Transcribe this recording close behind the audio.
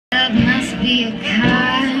be a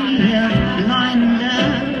kind of blind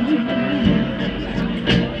love.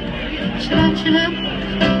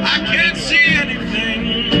 I can't see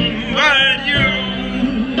anything but you.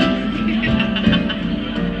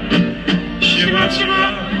 Shiva, shiva.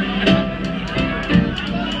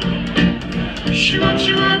 Shiva,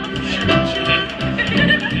 shiva. Shiva, shiva.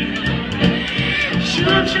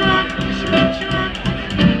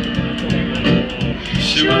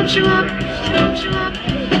 Shiva, shiva. Shiva, shiva.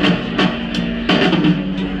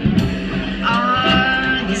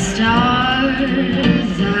 Are the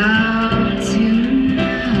stars out tonight?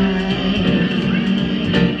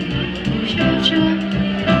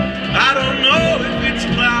 I don't know if it's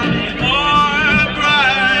cloudy or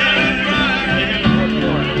bright.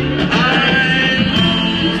 I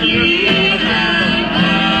only have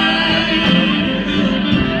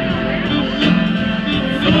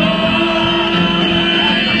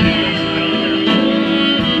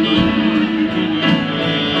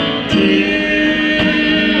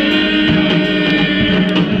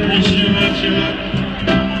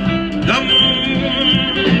the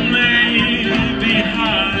moon may be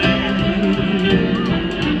high,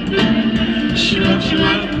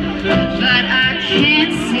 But I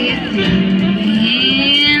can't see a thing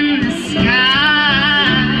in the sky.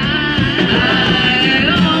 I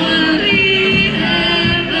only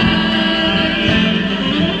have eyes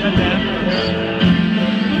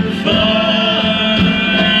for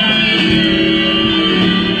you.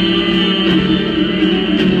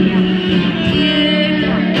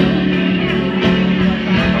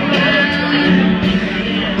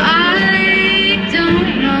 I don't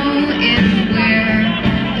know if we're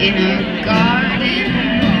in a garden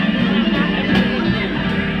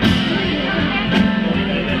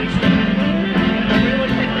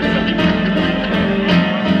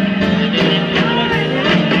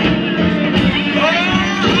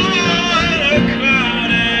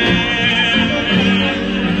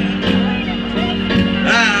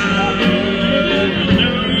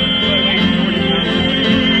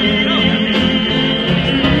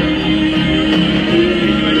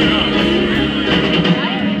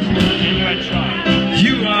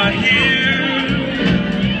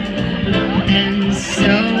and so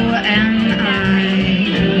am I.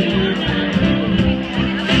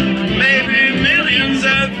 maybe millions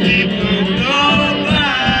of people go by,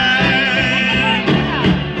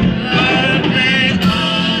 but they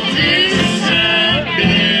all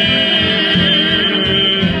disappear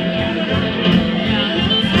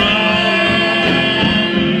from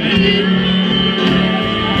you.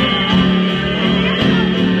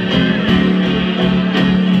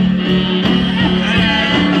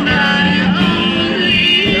 And I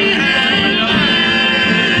only have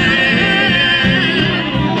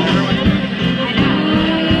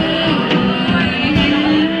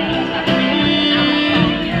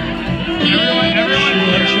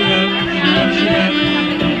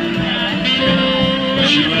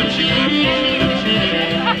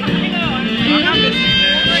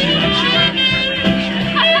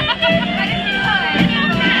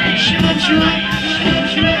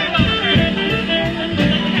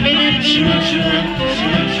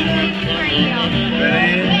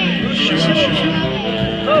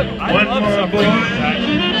one more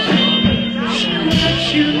boy.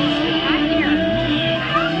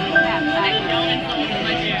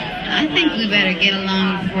 I think we better get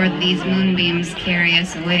along before these moonbeams carry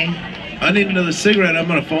us away. I need another cigarette. I'm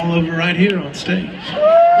gonna fall over right here on stage.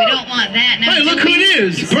 We don't want that. No, Hey, look who it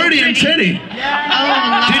is! It's so Birdie and pretty. Teddy.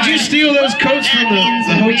 Oh, Did you Lord. steal those coats That from the means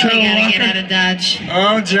we hotel really gotta get out locker? of Dodge.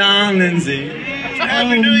 Oh, John Lindsay.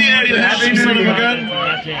 Happy New Year, you Happy son New of a Year. gun.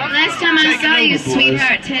 Last time I Take saw it you, over, boys.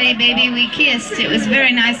 sweetheart, Teddy baby, we kissed. It was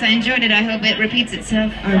very nice. I enjoyed it. I hope it repeats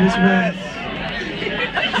itself. I was wet.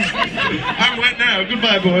 I'm wet now.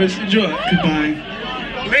 Goodbye, boys. Enjoy. Goodbye.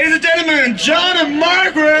 Ladies and gentlemen, John and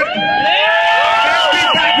Margaret! Let's be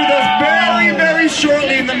back with us very, very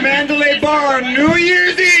shortly in the Manderley Bar on New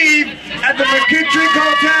Year's Eve at the McKittrick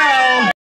Hotel.